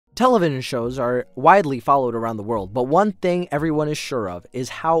Television shows are widely followed around the world, but one thing everyone is sure of is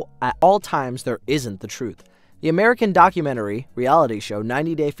how at all times there isn't the truth. The American documentary reality show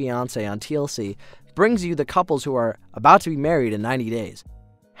 90 Day Fiance on TLC brings you the couples who are about to be married in 90 days.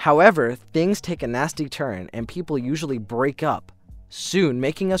 However, things take a nasty turn and people usually break up, soon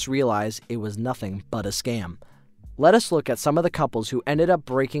making us realize it was nothing but a scam. Let us look at some of the couples who ended up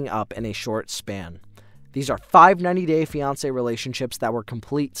breaking up in a short span. These are 5 90-day fiancé relationships that were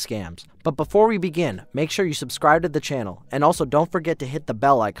complete scams. But before we begin, make sure you subscribe to the channel, and also don't forget to hit the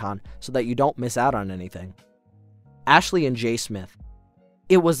bell icon so that you don't miss out on anything. Ashley and Jay Smith.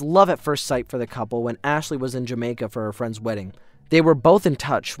 It was love at first sight for the couple when Ashley was in Jamaica for her friend's wedding. They were both in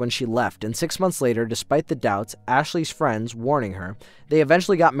touch when she left, and 6 months later, despite the doubts, Ashley's friends warning her, they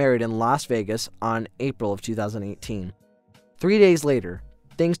eventually got married in Las Vegas on April of 2018. 3 days later,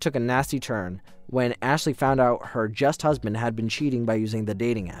 things took a nasty turn when Ashley found out her just husband had been cheating by using the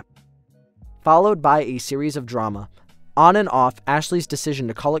dating app. Followed by a series of drama. On and off, Ashley's decision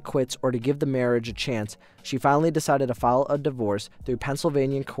to call it quits or to give the marriage a chance, she finally decided to file a divorce through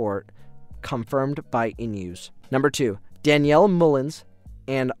Pennsylvania court, confirmed by E-News. Number 2. Danielle Mullins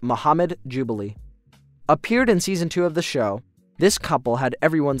and Mohammed Jubilee. Appeared in season 2 of the show, this couple had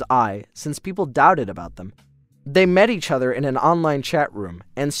everyone's eye since people doubted about them. They met each other in an online chat room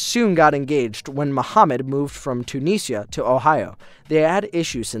and soon got engaged when Mohammed moved from Tunisia to Ohio. They had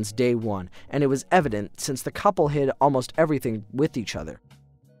issues since day one, and it was evident since the couple hid almost everything with each other.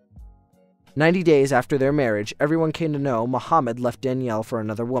 90 days after their marriage, everyone came to know Mohammed left Danielle for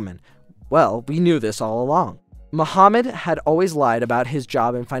another woman. Well, we knew this all along. Mohammed had always lied about his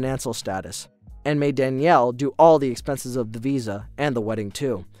job and financial status, and made Danielle do all the expenses of the visa and the wedding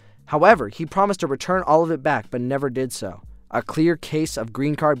too. However, he promised to return all of it back, but never did so. A clear case of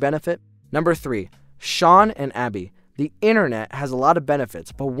green card benefit. Number 3. Sean and Abby. The internet has a lot of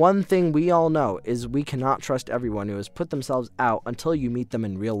benefits, but one thing we all know is we cannot trust everyone who has put themselves out until you meet them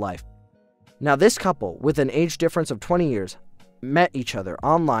in real life. Now, this couple, with an age difference of 20 years, met each other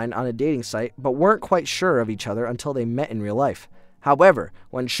online on a dating site, but weren't quite sure of each other until they met in real life. However,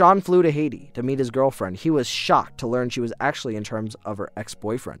 when Sean flew to Haiti to meet his girlfriend, he was shocked to learn she was actually in terms of her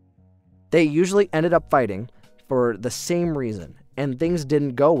ex-boyfriend. They usually ended up fighting for the same reason, and things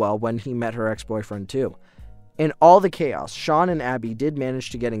didn't go well when he met her ex-boyfriend too. In all the chaos, Sean and Abby did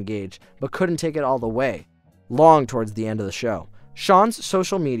manage to get engaged, but couldn't take it all the way, long towards the end of the show. Sean's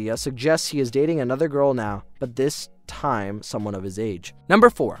social media suggests he is dating another girl now, but this time someone of his age. Number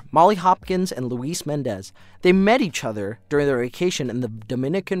 4. Molly Hopkins and Luis Mendez. They met each other during their vacation in the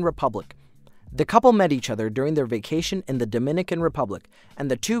Dominican Republic. The couple met each other during their vacation in the Dominican Republic,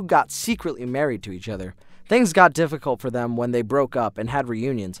 and the two got secretly married to each other. Things got difficult for them when they broke up and had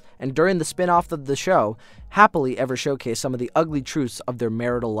reunions, and during the spin-off of the show, happily ever showcased some of the ugly truths of their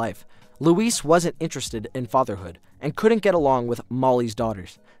marital life. Luis wasn't interested in fatherhood, and couldn't get along with Molly's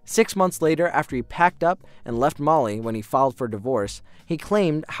daughters. 6 months later, after he packed up and left Molly when he filed for divorce, he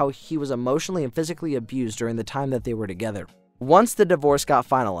claimed how he was emotionally and physically abused during the time that they were together. Once the divorce got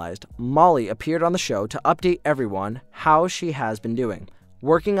finalized, Molly appeared on the show to update everyone how she has been doing,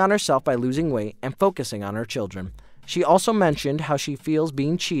 working on herself by losing weight and focusing on her children. She also mentioned how she feels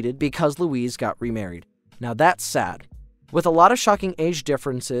being cheated because Louise got remarried. Now that's sad. With a lot of shocking age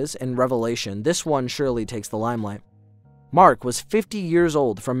differences in Revelation, this one surely takes the limelight. Mark was 50 years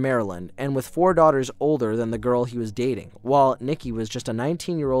old from Maryland and with 4 daughters older than the girl he was dating, while Nikki was just a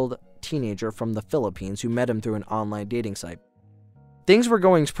 19-year-old teenager from the Philippines who met him through an online dating site. Things were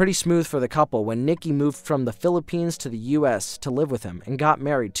going pretty smooth for the couple when Nikki moved from the Philippines to the US to live with him and got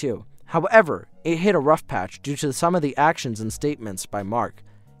married too. However, it hit a rough patch due to some of the actions and statements by Mark.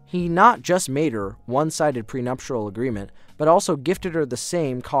 He not just made her one-sided prenuptial agreement, but also gifted her the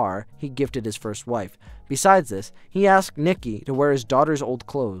same car he gifted his first wife. Besides this, he asked Nikki to wear his daughter's old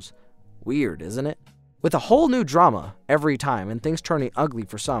clothes. Weird, isn't it? With a whole new drama every time and things turning ugly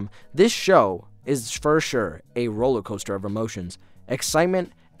for some, this show is for sure a roller coaster of emotions,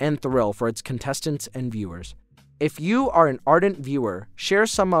 excitement, and thrill for its contestants and viewers. If you are an ardent viewer, share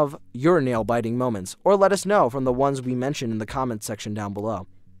some of your nail-biting moments, or let us know from the ones we mentioned in the comments section down below.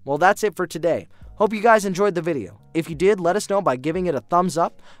 Well, that's it for today. Hope you guys enjoyed the video. If you did, let us know by giving it a thumbs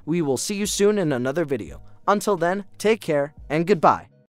up. We will see you soon in another video. Until then, take care and goodbye.